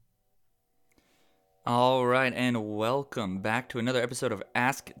All right, and welcome back to another episode of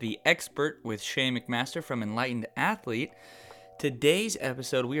Ask the Expert with Shay McMaster from Enlightened Athlete. Today's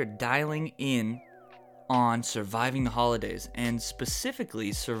episode, we are dialing in on surviving the holidays and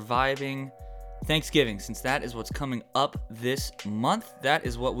specifically surviving Thanksgiving, since that is what's coming up this month. That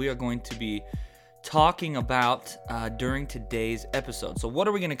is what we are going to be talking about during today's episode. So what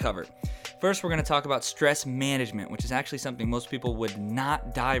are we going to cover? First, we're going to talk about stress management, which is actually something most people would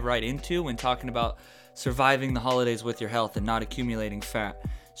not dive right into when talking about surviving the holidays with your health and not accumulating fat.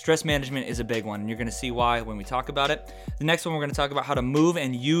 Stress management is a big one, and you're going to see why when we talk about it. The next one, we're going to talk about how to move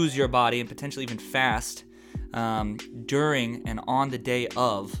and use your body and potentially even fast during and on the day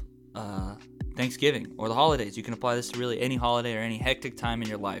of Thanksgiving or the holidays. You can apply this to really any holiday or any hectic time in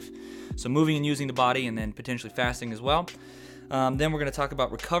your life. So moving and using the body, and then potentially fasting as well. Then we're going to talk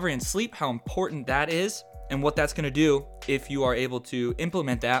about recovery and sleep, how important that is, and what that's going to do if you are able to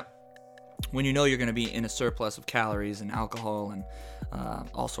implement that when you know you're going to be in a surplus of calories and alcohol and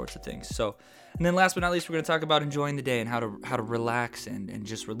all sorts of things. So, and then last but not least, we're going to talk about enjoying the day and how to relax and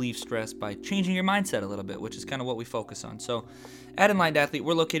just relieve stress by changing your mindset a little bit, which is kind of what we focus on. So at Enlightened Athlete,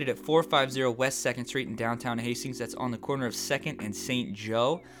 we're located at 450 West 2nd Street in downtown Hastings. That's on the corner of 2nd and St.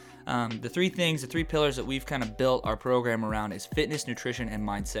 Joe. The three pillars that we've kind of built our program around is fitness, nutrition, and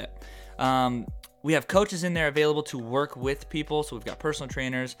mindset. We have coaches in there available to work with people. So we've got personal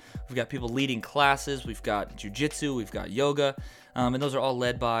trainers, we've got people leading classes, we've got jiu-jitsu, we've got yoga, and those are all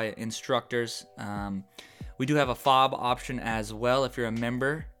led by instructors. We do have a FOB option as well. If you're a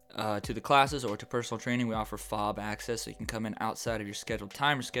member to the classes or to personal training, we offer FOB access, so you can come in outside of your scheduled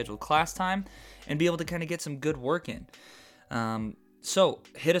time or scheduled class time and be able to kind of get some good work in. So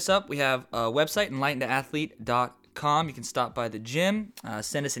hit us up. We have a website, enlightenedathlete.com. You can stop by the gym.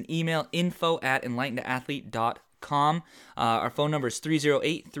 Send us an email, info@enlightenedathlete.com. Our phone number is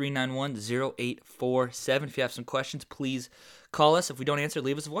 308-391-0847. If you have some questions, please call us. If we don't answer,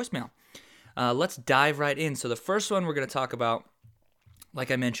 leave us a voicemail. Let's dive right in. So the first one we're going to talk about, like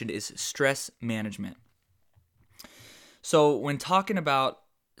I mentioned, is stress management. So when talking about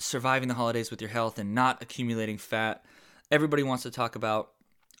surviving the holidays with your health and not accumulating fat, everybody wants to talk about,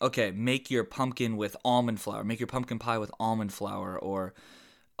 okay, make your pumpkin with almond flour, make your pumpkin pie with almond flour, or,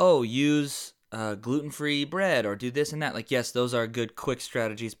 use gluten-free bread, or do this and that. Like, yes, those are good, quick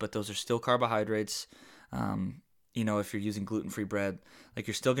strategies, but those are still carbohydrates. If you're using gluten-free bread, like,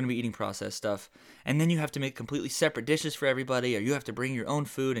 you're still going to be eating processed stuff. And then you have to make completely separate dishes for everybody, or you have to bring your own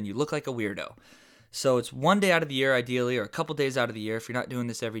food, and you look like a weirdo. So it's one day out of the year, ideally, or a couple days out of the year. If you're not doing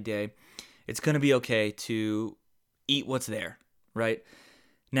this every day, it's going to be okay to eat what's there, right?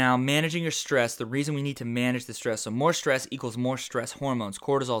 Now, managing your stress, the reason we need to manage the stress, so more stress equals more stress hormones.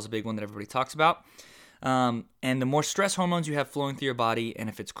 Cortisol is a big one that everybody talks about. And the more stress hormones you have flowing through your body, and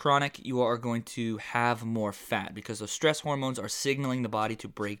if it's chronic, you are going to have more fat, because those stress hormones are signaling the body to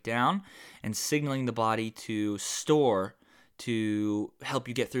break down and signaling the body to store to help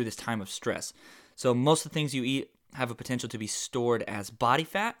you get through this time of stress. So most of the things you eat have a potential to be stored as body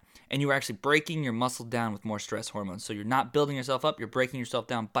fat, and you are actually breaking your muscle down with more stress hormones. So you're not building yourself up, you're breaking yourself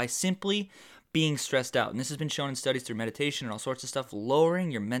down by simply being stressed out. And this has been shown in studies through meditation and all sorts of stuff.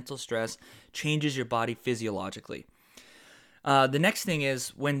 Lowering your mental stress changes your body physiologically. The next thing is,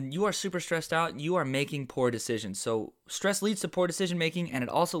 when you are super stressed out, you are making poor decisions. So stress leads to poor decision making, and it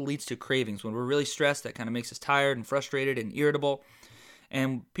also leads to cravings. When we're really stressed, that kind of makes us tired and frustrated and irritable.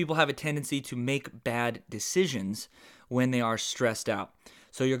 And people have a tendency to make bad decisions when they are stressed out.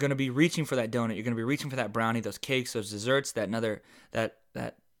 So you're going to be reaching for that donut, you're going to be reaching for that brownie, those cakes, those desserts, that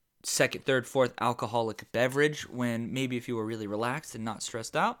second, third, fourth alcoholic beverage, when maybe if you were really relaxed and not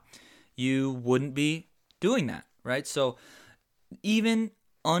stressed out, you wouldn't be doing that, right? So even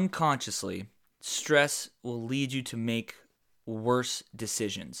unconsciously, stress will lead you to make worse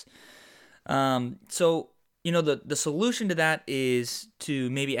decisions. The solution to that is to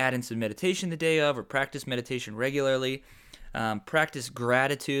maybe add in some meditation the day of, or practice meditation regularly. Practice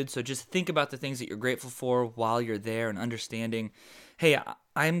gratitude. So just think about the things that you're grateful for while you're there, and understanding, hey,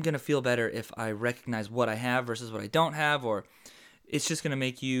 I'm going to feel better if I recognize what I have versus what I don't have, or it's just going to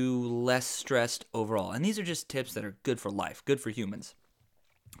make you less stressed overall. And these are just tips that are good for life, good for humans.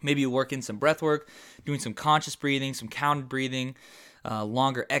 Maybe you work in some breath work, doing some conscious breathing, some counted breathing,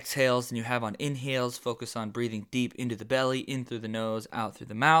 longer exhales than you have on inhales. Focus on breathing deep into the belly, in through the nose, out through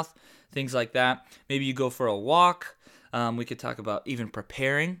the mouth, things like that. Maybe you go for a walk. We could talk about even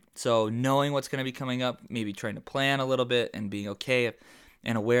preparing. So knowing what's going to be coming up, maybe trying to plan a little bit and being okay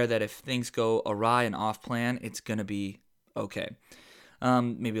and aware that if things go awry and off plan, it's going to be okay.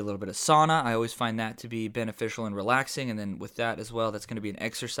 Maybe a little bit of sauna. I always find that to be beneficial and relaxing. And then with that as well, that's going to be an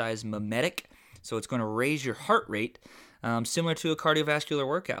exercise mimetic. So it's going to raise your heart rate, similar to a cardiovascular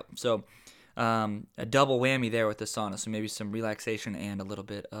workout. So a double whammy there with the sauna. So maybe some relaxation and a little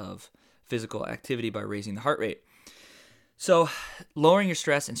bit of physical activity by raising the heart rate. So lowering your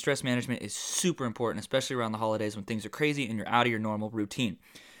stress and stress management is super important, especially around the holidays when things are crazy and you're out of your normal routine.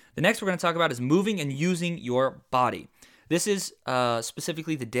 The next we're going to talk about is moving and using your body. This is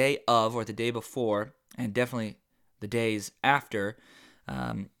specifically the day of or the day before, and definitely the days after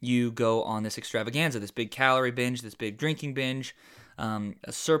you go on this extravaganza, this big calorie binge, this big drinking binge, a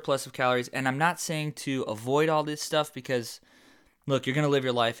surplus of calories. And I'm not saying to avoid all this stuff because, look, you're going to live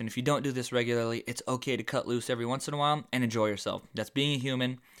your life, and if you don't do this regularly, it's okay to cut loose every once in a while and enjoy yourself. That's being a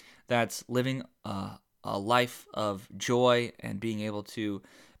human. That's living a life of joy and being able to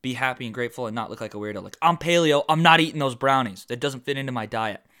be happy and grateful and not look like a weirdo. Like, I'm paleo, I'm not eating those brownies. That doesn't fit into my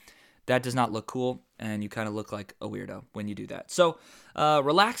diet. That does not look cool, and you kind of look like a weirdo when you do that. So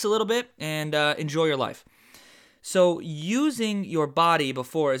relax a little bit and enjoy your life. So using your body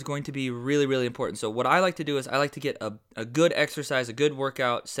before is going to be really, really important. So what I like to do is I like to get a good exercise, a good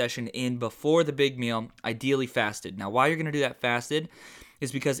workout session in before the big meal, ideally fasted. Now, why you're going to do that fasted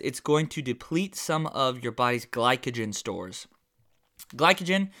is because it's going to deplete some of your body's glycogen stores.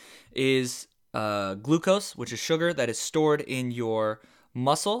 Glycogen is glucose, which is sugar that is stored in your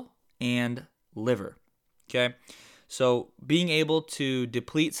muscle and liver. Okay, so being able to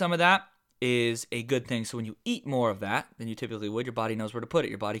deplete some of that is a good thing. So when you eat more of that than you typically would, your body knows where to put it.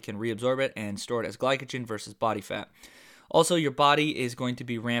 Your body can reabsorb it and store it as glycogen versus body fat. Also, your body is going to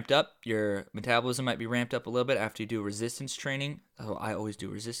be ramped up. Your metabolism might be ramped up a little bit after you do resistance training. Oh, I always do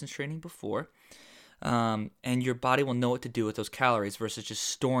resistance training before. And your body will know what to do with those calories versus just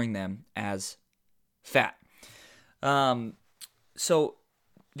storing them as fat. So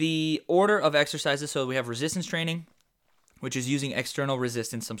the order of exercises, so we have resistance training, which is using external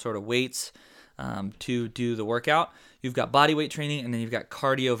resistance, some sort of weights, to do the workout. You've got body weight training, and then you've got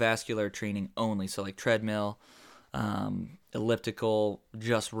cardiovascular training only, so like treadmill, elliptical,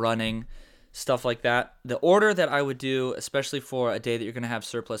 just running, stuff like that. The order that I would do, especially for a day that you're going to have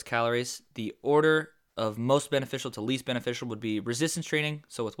surplus calories, the order of most beneficial to least beneficial would be resistance training,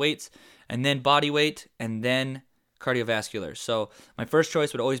 so with weights, and then body weight, and then cardiovascular. So my first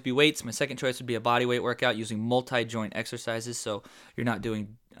choice would always be weights. My second choice would be a body weight workout using multi-joint exercises. So you're not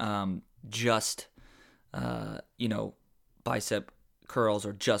doing just bicep curls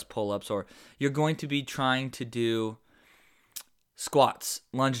or just pull-ups, or you're going to be trying to do squats,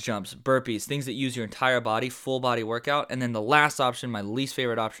 lunge jumps, burpees, things that use your entire body, full body workout. And then the last option, my least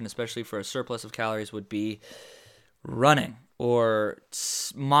favorite option, especially for a surplus of calories, would be running or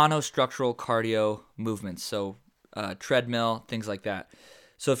monostructural cardio movements. So treadmill, things like that.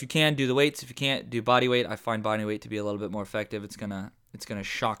 So if you can, do the weights. If you can't, do body weight. I find body weight to be a little bit more effective. It's gonna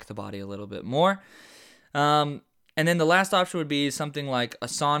shock the body a little bit more. And then the last option would be something like a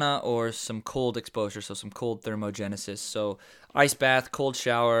sauna or some cold exposure, so some cold thermogenesis. So ice bath, cold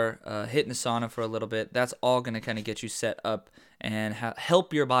shower, hitting the sauna for a little bit. That's all going to kind of get you set up and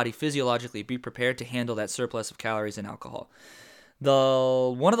help your body physiologically be prepared to handle that surplus of calories and alcohol.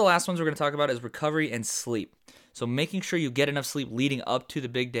 One of the last ones we're going to talk about is recovery and sleep. So making sure you get enough sleep leading up to the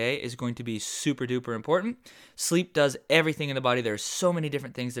big day is going to be super duper important. Sleep does everything in the body. There's so many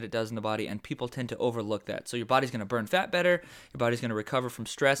different things that it does in the body, and people tend to overlook that. So your body's going to burn fat better. Your body's going to recover from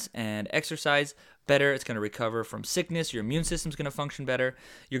stress and exercise better. It's going to recover from sickness. Your immune system's going to function better.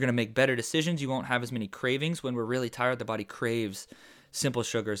 You're going to make better decisions. You won't have as many cravings. When we're really tired, the body craves simple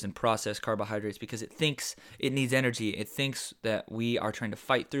sugars and processed carbohydrates because it thinks it needs energy. It thinks that we are trying to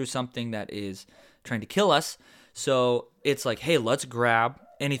fight through something that is trying to kill us. So it's like, hey, let's grab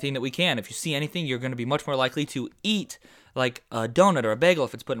anything that we can. If you see anything, you're going to be much more likely to eat like a donut or a bagel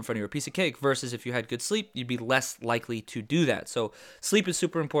if it's put in front of you, or a piece of cake, versus if you had good sleep, you'd be less likely to do that. So sleep is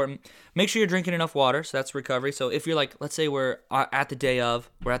super important. Make sure you're drinking enough water. So that's recovery. So if you're like, let's say we're at the day of,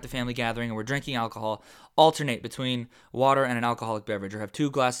 we're at the family gathering and we're drinking alcohol, alternate between water and an alcoholic beverage, or have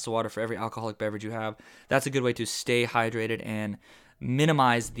 2 glasses of water for every alcoholic beverage you have. That's a good way to stay hydrated and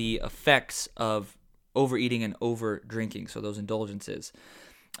minimize the effects of overeating and over drinking, so those indulgences.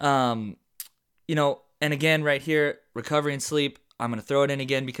 And again, right here, recovery and sleep, I'm going to throw it in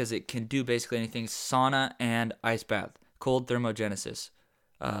again because it can do basically anything. Sauna and ice bath, cold thermogenesis,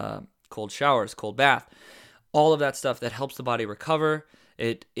 cold showers, cold bath, all of that stuff that helps the body recover.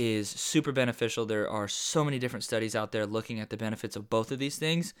 It is super beneficial. There are so many different studies out there looking at the benefits of both of these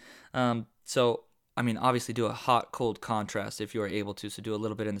things. Obviously do a hot-cold contrast if you are able to. So do a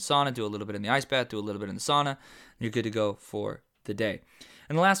little bit in the sauna, do a little bit in the ice bath, do a little bit in the sauna, and you're good to go for the day.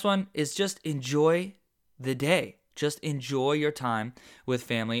 And the last one is just enjoy the day. Just enjoy your time with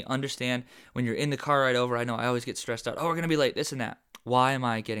family. Understand when you're in the car ride over, I know I always get stressed out. Oh, we're going to be late, this and that. Why am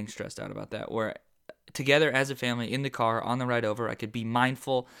I getting stressed out about that? Where together as a family in the car on the ride over, I could be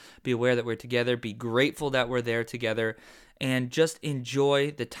mindful, be aware that we're together, be grateful that we're there together, and just enjoy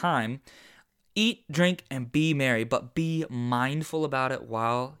the time. Eat, drink, and be merry, but be mindful about it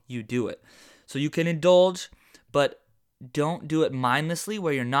while you do it. So you can indulge, but don't do it mindlessly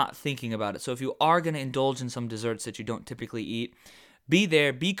where you're not thinking about it. So if you are going to indulge in some desserts that you don't typically eat, be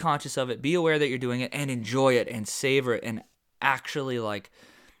there, be conscious of it, be aware that you're doing it, and enjoy it and savor it and actually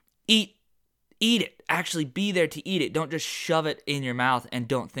eat it. Actually be there to eat it. Don't just shove it in your mouth and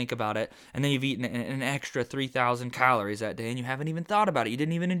don't think about it. And then you've eaten an extra 3,000 calories that day and you haven't even thought about it. You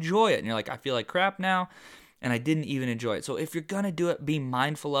didn't even enjoy it. And you're like, I feel like crap now. And I didn't even enjoy it. So if you're going to do it, be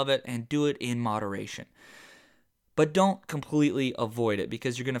mindful of it and do it in moderation. But don't completely avoid it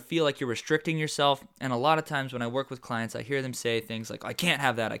because you're going to feel like you're restricting yourself. And a lot of times when I work with clients, I hear them say things like, I can't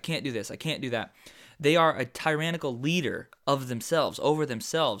have that. I can't do this. I can't do that. They are a tyrannical leader of themselves, over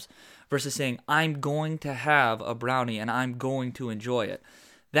themselves, versus saying, I'm going to have a brownie and I'm going to enjoy it.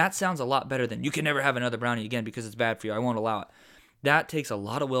 That sounds a lot better than you can never have another brownie again because it's bad for you. I won't allow it. That takes a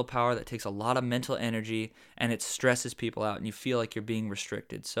lot of willpower, that takes a lot of mental energy, and it stresses people out and you feel like you're being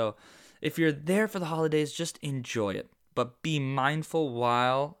restricted. So if you're there for the holidays, just enjoy it, but be mindful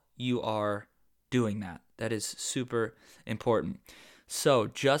while you are doing that. That is super important. So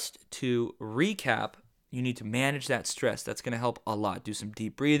just to recap, you need to manage that stress. That's going to help a lot. Do some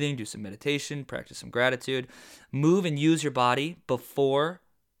deep breathing, do some meditation, practice some gratitude, move and use your body before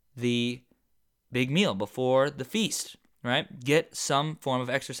the big meal, before the feast, right? Get some form of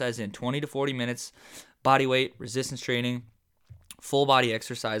exercise in, 20 to 40 minutes, body weight, resistance training, full body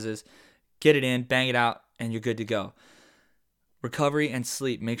exercises. Get it in, bang it out, and you're good to go. Recovery and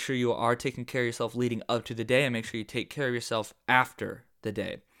sleep. Make sure you are taking care of yourself leading up to the day and make sure you take care of yourself after the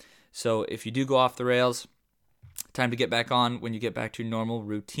day. So if you do go off the rails, time to get back on when you get back to your normal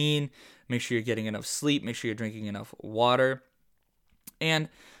routine. Make sure you're getting enough sleep. Make sure you're drinking enough water. And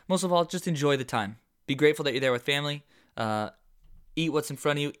most of all, just enjoy the time. Be grateful that you're there with family. Eat what's in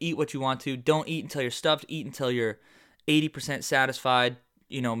front of you. Eat what you want to. Don't eat until you're stuffed. Eat until you're 80% satisfied.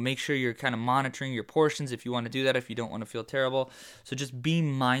 Make sure you're kind of monitoring your portions if you want to do that, if you don't want to feel terrible. So just be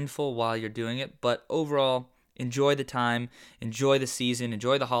mindful while you're doing it. But overall, enjoy the time, enjoy the season,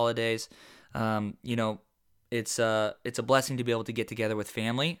 enjoy the holidays. It's a blessing to be able to get together with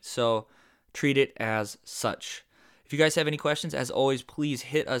family. So treat it as such. If you guys have any questions, as always, please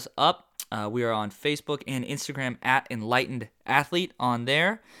hit us up. We are on Facebook and Instagram at Enlightened Athlete on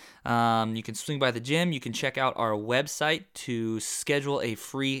there. You can swing by the gym. You can check out our website to schedule a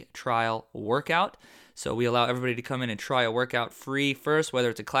free trial workout. So we allow everybody to come in and try a workout free first, whether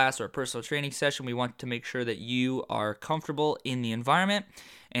it's a class or a personal training session. We want to make sure that you are comfortable in the environment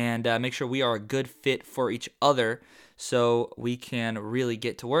and make sure we are a good fit for each other so we can really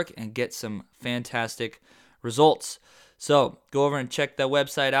get to work and get some fantastic results. So go over and check the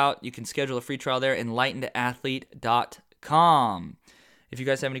website out. You can schedule a free trial there, enlightenedathlete.com. If you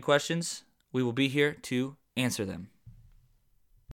guys have any questions, we will be here to answer them.